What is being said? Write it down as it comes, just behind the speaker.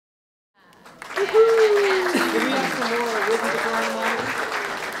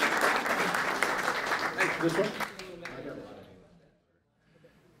This one?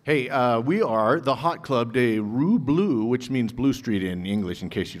 Hey, we are the Hot Club de Rue Bleu, which means Blue Street in English, in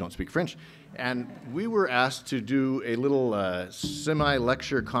case you don't speak French. And we were asked to do a little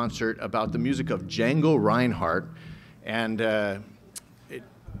semi-lecture concert about the music of Django Reinhardt. And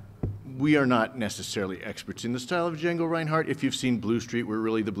we are not necessarily experts in the style of Django Reinhardt. If you've seen Blue Street, we're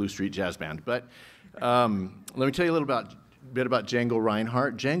really the Blue Street Jazz Band. But let me tell you a little bit about Django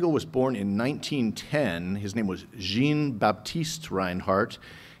Reinhardt. Django was born in 1910. His name was Jean-Baptiste Reinhardt.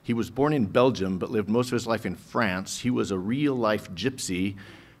 He was born in Belgium, but lived most of his life in France. He was a real-life gypsy.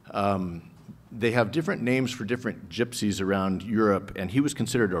 They have different names for different gypsies around Europe, and he was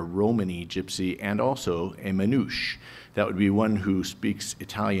considered a Romany gypsy and also a manouche. That would be one who speaks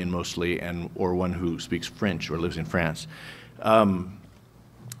Italian mostly, or one who speaks French or lives in France.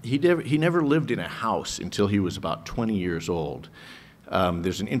 He never lived in a house until he was about 20 years old.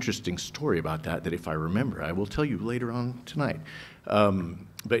 There's an interesting story about that if I remember, I will tell you later on tonight.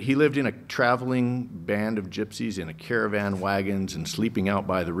 But he lived in a traveling band of gypsies in a caravan wagons and sleeping out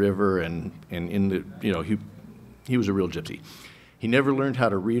by the river, and in the, you know, he was a real gypsy. He never learned how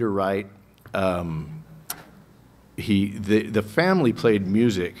to read or write. The family played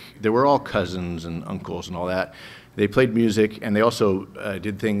music. They were all cousins and uncles and all that. They played music, and they also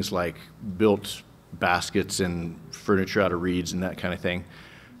did things like built baskets and furniture out of reeds and that kind of thing.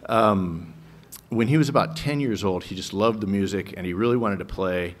 When he was about 10 years old, he just loved the music, and he really wanted to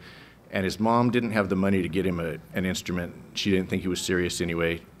play, and his mom didn't have the money to get him an instrument. She didn't think he was serious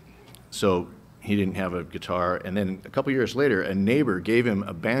anyway, so he didn't have a guitar. And then a couple years later, a neighbor gave him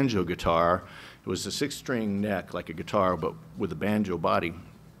a banjo guitar. It was a 6-string neck, like a guitar, but with a banjo body.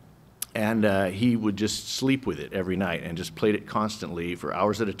 And he would just sleep with it every night and just played it constantly for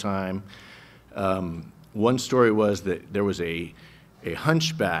hours at a time. One story was that there was a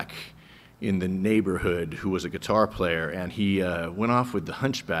hunchback in the neighborhood who was a guitar player, and he went off with the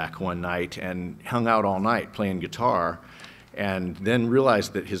hunchback one night and hung out all night playing guitar, and then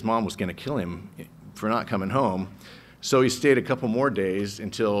realized that his mom was going to kill him for not coming home. So he stayed a couple more days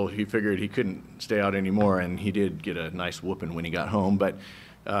until he figured he couldn't stay out anymore, and he did get a nice whooping when he got home. But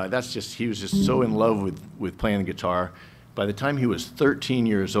he was just so in love with playing the guitar. By the time he was 13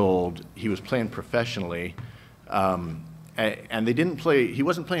 years old, he was playing professionally. And he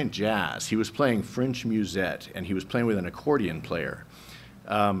wasn't playing jazz, he was playing French musette, and he was playing with an accordion player.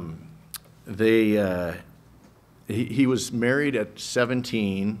 He was married at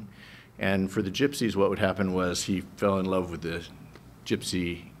 17, and for the gypsies, what would happen was he fell in love with the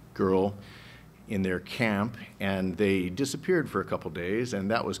gypsy girl in their camp, and they disappeared for a couple days, and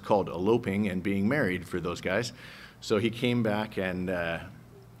that was called eloping and being married for those guys. So he came back and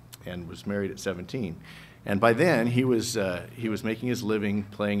was married at 17. And by then, he was making his living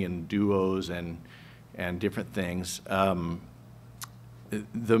playing in duos and different things.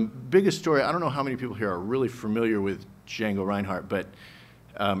 The biggest story, I don't know how many people here are really familiar with Django Reinhardt, but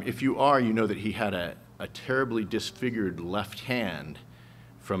if you are, you know that he had a terribly disfigured left hand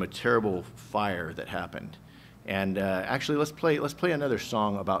from a terrible fire that happened. And actually, let's play another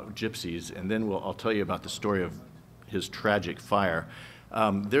song about gypsies, and then I'll tell you about the story of his tragic fire.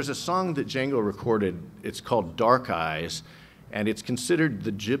 There's a song that Django recorded. It's called Dark Eyes, and it's considered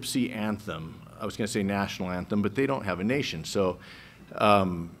the gypsy anthem. I was going to say national anthem, but they don't have a nation. So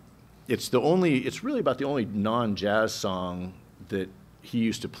it's really about the only non-jazz song that he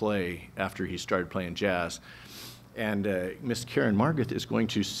used to play after he started playing jazz. And Miss Karen Maguth is going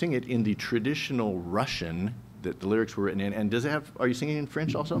to sing it in the traditional Russian that the lyrics were written in. And are you singing in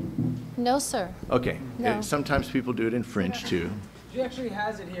French also? No, sir. Okay. No. Sometimes people do it in French too. She actually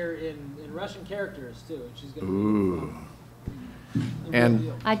has it here in Russian characters too. And she's gonna Ooh.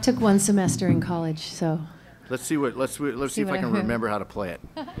 And I took one semester in college, so. Let's see if I can remember how to play it.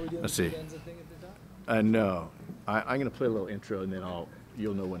 Let's see. No, I'm going to play a little intro, and then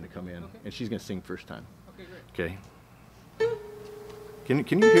you'll know when to come in. Okay. And she's going to sing first time. Okay, great. Okay.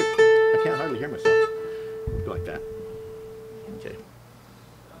 Can you hear? I can't hardly hear myself. Go like that. Okay.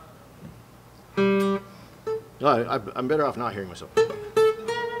 No, I'm better off not hearing myself.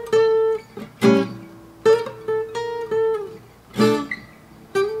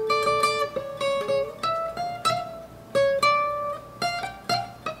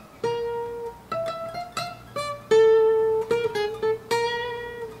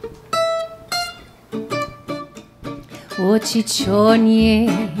 Очи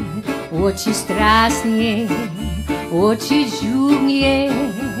чернее, очи страстнее, очи жугнее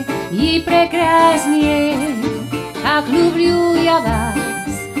и прекраснее. Как люблю я вас,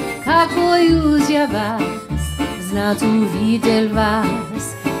 как боюсь я вас, znatu videl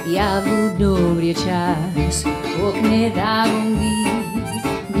vas, ja v dobri čas, okne darom vi,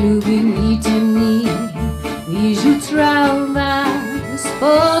 ljubim i temni, vižu trav vas,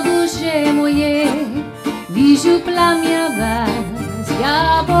 po duše moje, vižu plamja vas,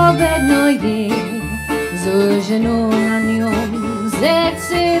 ja povedno je, zoženo na njom,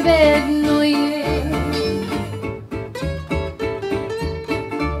 zrce vedno je.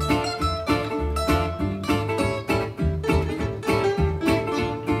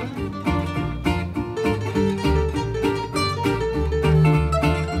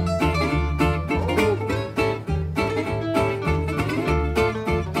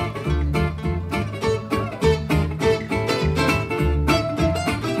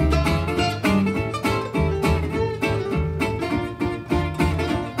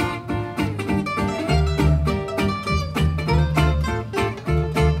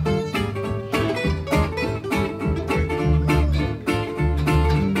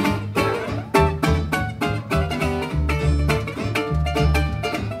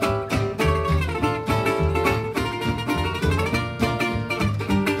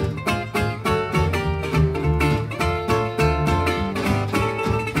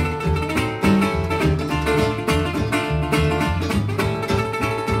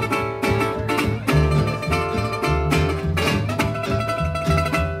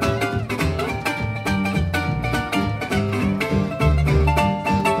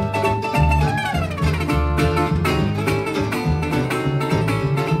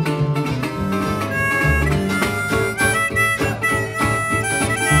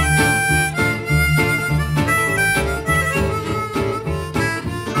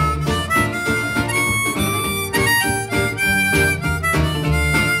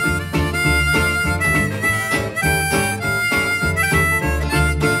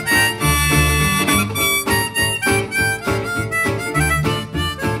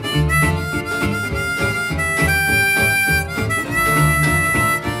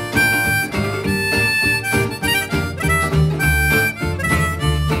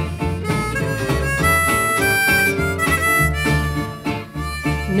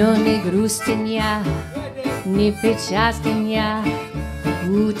 Non ne grustinja, ne pečastinja,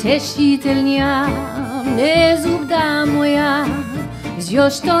 utešitelnja, ne zubda moja,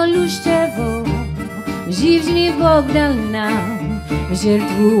 još to luštevo, živžni Bog dal nam,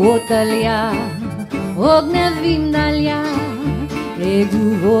 žrtvu otalja, ognevim dalja,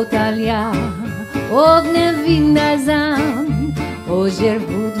 edu otalja, ognevim nazam, o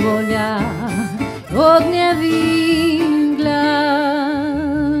žrtvu dvolja, ognevim glas.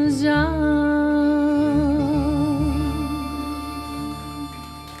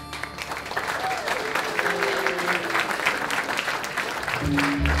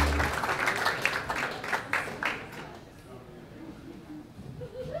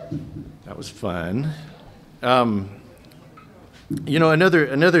 That was fun. You know,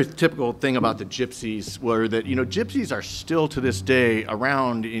 another typical thing about the gypsies were that, you know, gypsies are still to this day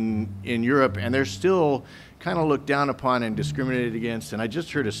around in Europe, and they're still kind of looked down upon and discriminated against. And I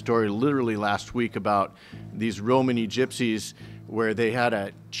just heard a story literally last week about these Romany gypsies where they had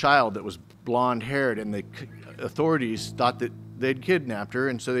a child that was blonde-haired, and the authorities thought that they'd kidnapped her,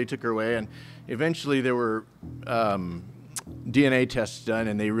 and so they took her away. And eventually there were DNA tests done,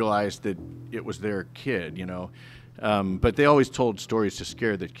 and they realized that it was their kid, you know. But they always told stories to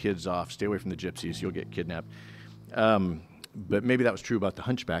scare the kids off. Stay away from the gypsies, you'll get kidnapped. But maybe that was true about the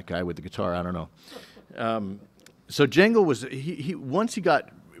hunchback guy with the guitar, I don't know. So Django was, once he got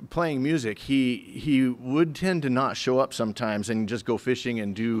playing music, he would tend to not show up sometimes and just go fishing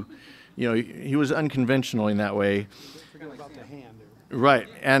and do, you know, he was unconventional in that way. About the hand. Right,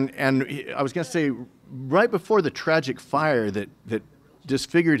 and I was going to say, right before the tragic fire that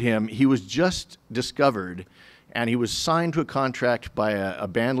disfigured him, he was just discovered, and he was signed to a contract by a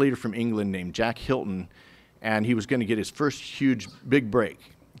band leader from England named Jack Hilton, and he was going to get his first huge, big break,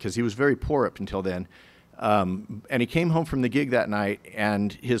 because he was very poor up until then. And he came home from the gig that night,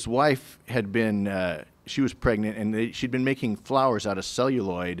 and his wife had been, she was pregnant, and she'd been making flowers out of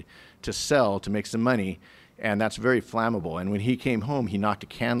celluloid to sell to make some money, and that's very flammable. And when he came home, he knocked a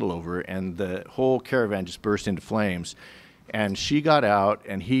candle over, and the whole caravan just burst into flames. And she got out,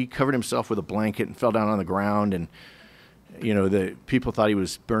 and he covered himself with a blanket and fell down on the ground, and you know, the people thought he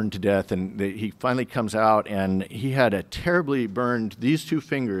was burned to death, and he finally comes out, and he had a terribly burned, these two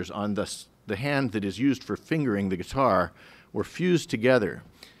fingers on the hand that is used for fingering the guitar were fused together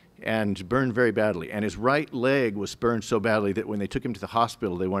and burned very badly. And his right leg was burned so badly that when they took him to the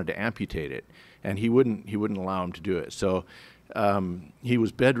hospital, they wanted to amputate it, and he wouldn't allow him to do it. So He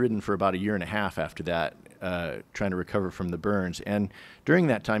was bedridden for about a year and a half after that, trying to recover from the burns. And during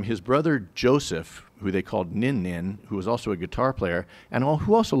that time, his brother Joseph, who they called Nin Nin, who was also a guitar player, and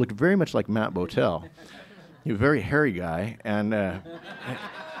who also looked very much like Matt Bottel. He was a very hairy guy, and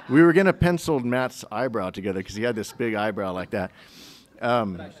we were going to pencil Matt's eyebrow together because he had this big eyebrow like that.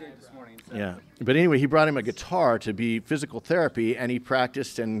 Yeah, but anyway, he brought him a guitar to be physical therapy, and he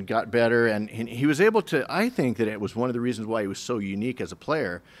practiced and got better, and he was able to, I think that it was one of the reasons why he was so unique as a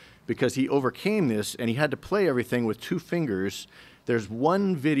player, because he overcame this, and he had to play everything with 2 fingers. There's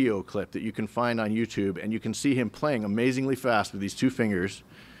one video clip that you can find on YouTube, and you can see him playing amazingly fast with these 2 fingers.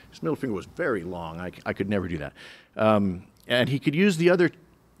 His middle finger was very long. I could never do that. And he could use the other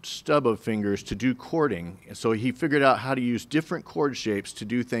stub of fingers to do chording. And so he figured out how to use different chord shapes to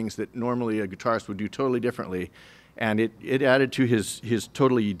do things that normally a guitarist would do totally differently. And it added to his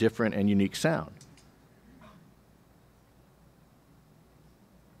totally different and unique sound.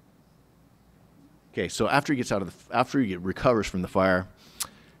 Okay, so after he gets after he recovers from the fire,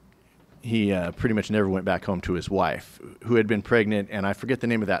 he pretty much never went back home to his wife, who had been pregnant, and I forget the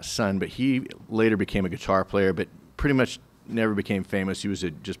name of that son, but he later became a guitar player, but pretty much never became famous. He was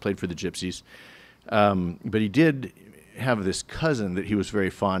just played for the Gypsies. But he did have this cousin that he was very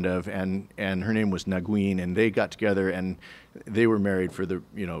fond of, and her name was Naguin, and they got together, and they were married for the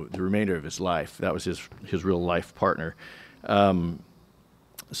remainder of his life. That was his real life partner.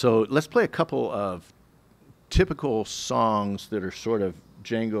 So let's play a couple of typical songs that are sort of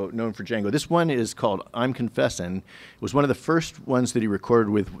known for Django. This one is called I'm Confessin'. It was one of the first ones that he recorded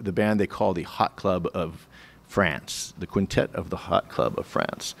with the band they call the Hot Club of France, the Quintet of the Hot Club of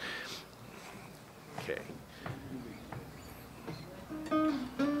France. Okay.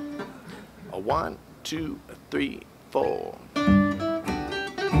 A 1, 2, 3, 4.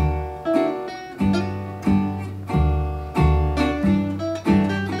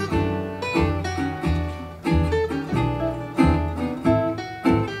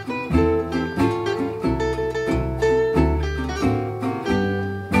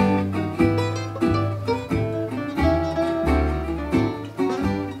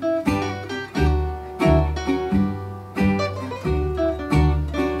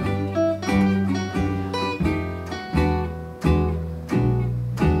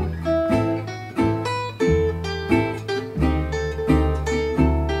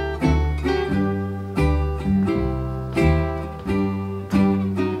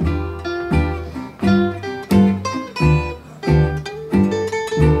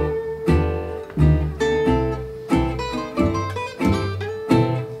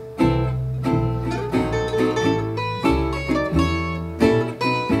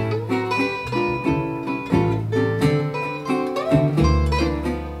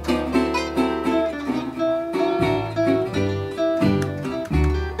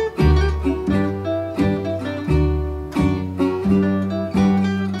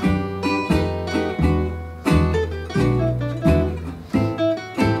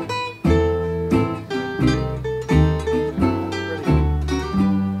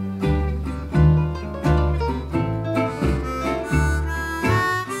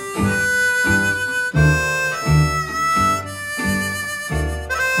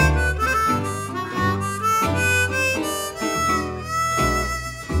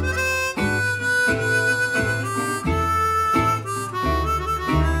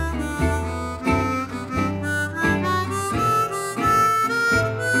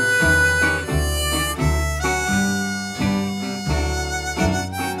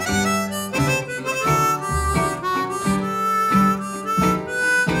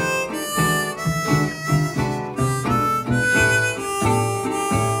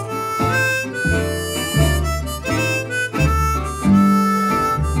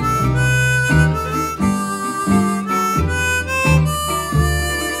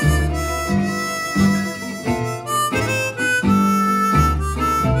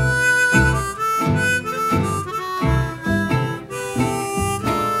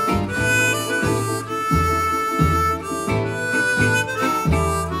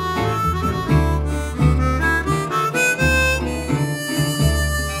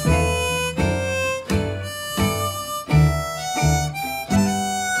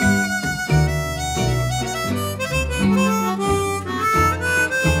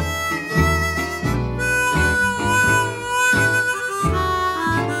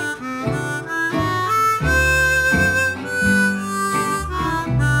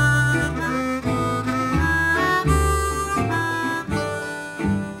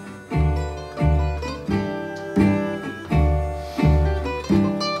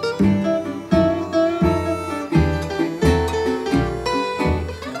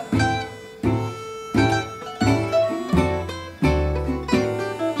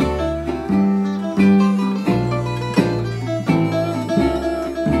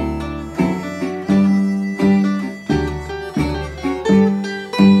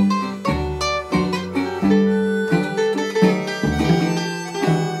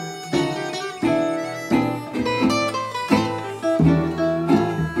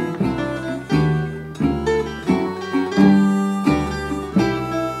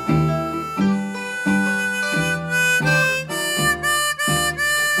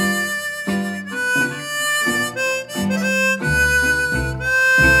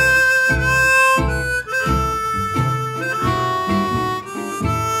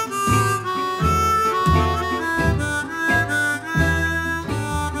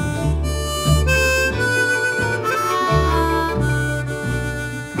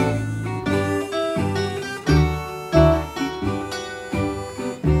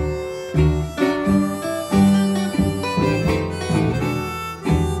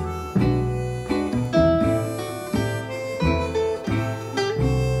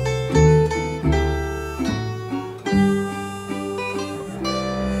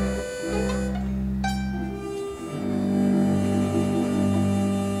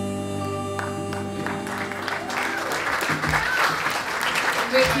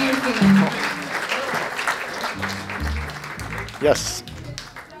 Yes.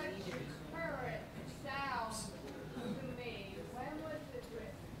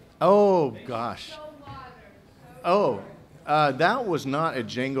 Oh, gosh. Oh, that was not a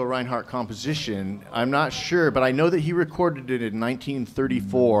Django Reinhardt composition. I'm not sure, but I know that he recorded it in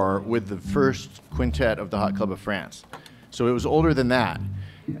 1934 with the first quintet of the Hot Club of France. So it was older than that.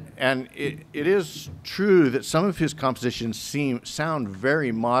 And it is true that some of his compositions sound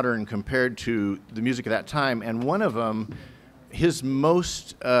very modern compared to the music of that time. And one of them, his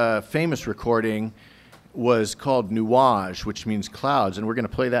most famous recording, was called Nuage, which means clouds, and we're going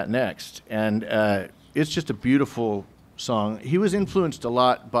to play that next. And it's just a beautiful song. He was influenced a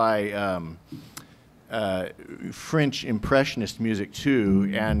lot by French Impressionist music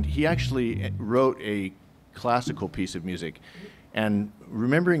too, and he actually wrote a classical piece of music. And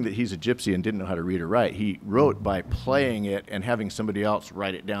remembering that he's a gypsy and didn't know how to read or write, he wrote by playing it and having somebody else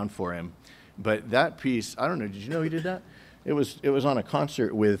write it down for him. But that piece, I don't know, did you know he did that? It was on a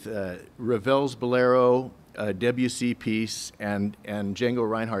concert with Ravel's Bolero, Debussy piece, and Django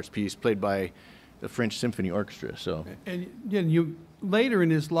Reinhardt's piece played by the French Symphony Orchestra. So. And you later in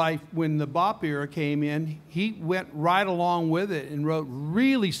his life, when the bop era came in, he went right along with it and wrote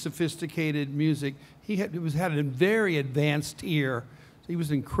really sophisticated music. He had a very advanced ear. He was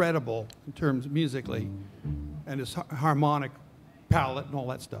incredible in terms of musically, and his harmonic palette and all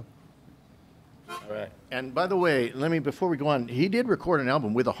that stuff. All right. And by the way, before we go on, he did record an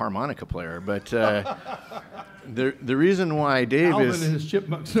album with a harmonica player, but the reason why Dave Alvin is... and his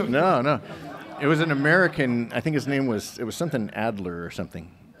chipmunks. No. It was an American, I think his name was something Adler or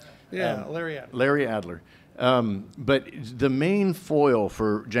something. Yeah, Larry Adler. Larry Adler. But the main foil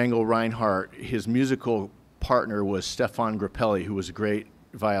for Django Reinhardt, his musical partner was Stefan Grappelli, who was a great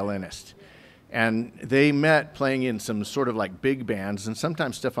violinist. And they met playing in some sort of like big bands, and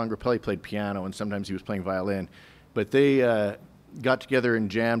sometimes Stefan Grappelli played piano, and sometimes he was playing violin. But they got together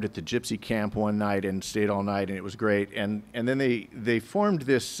and jammed at the Gypsy camp one night and stayed all night, and it was great. And then they formed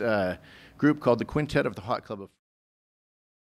this group called the Quintet of the Hot Club of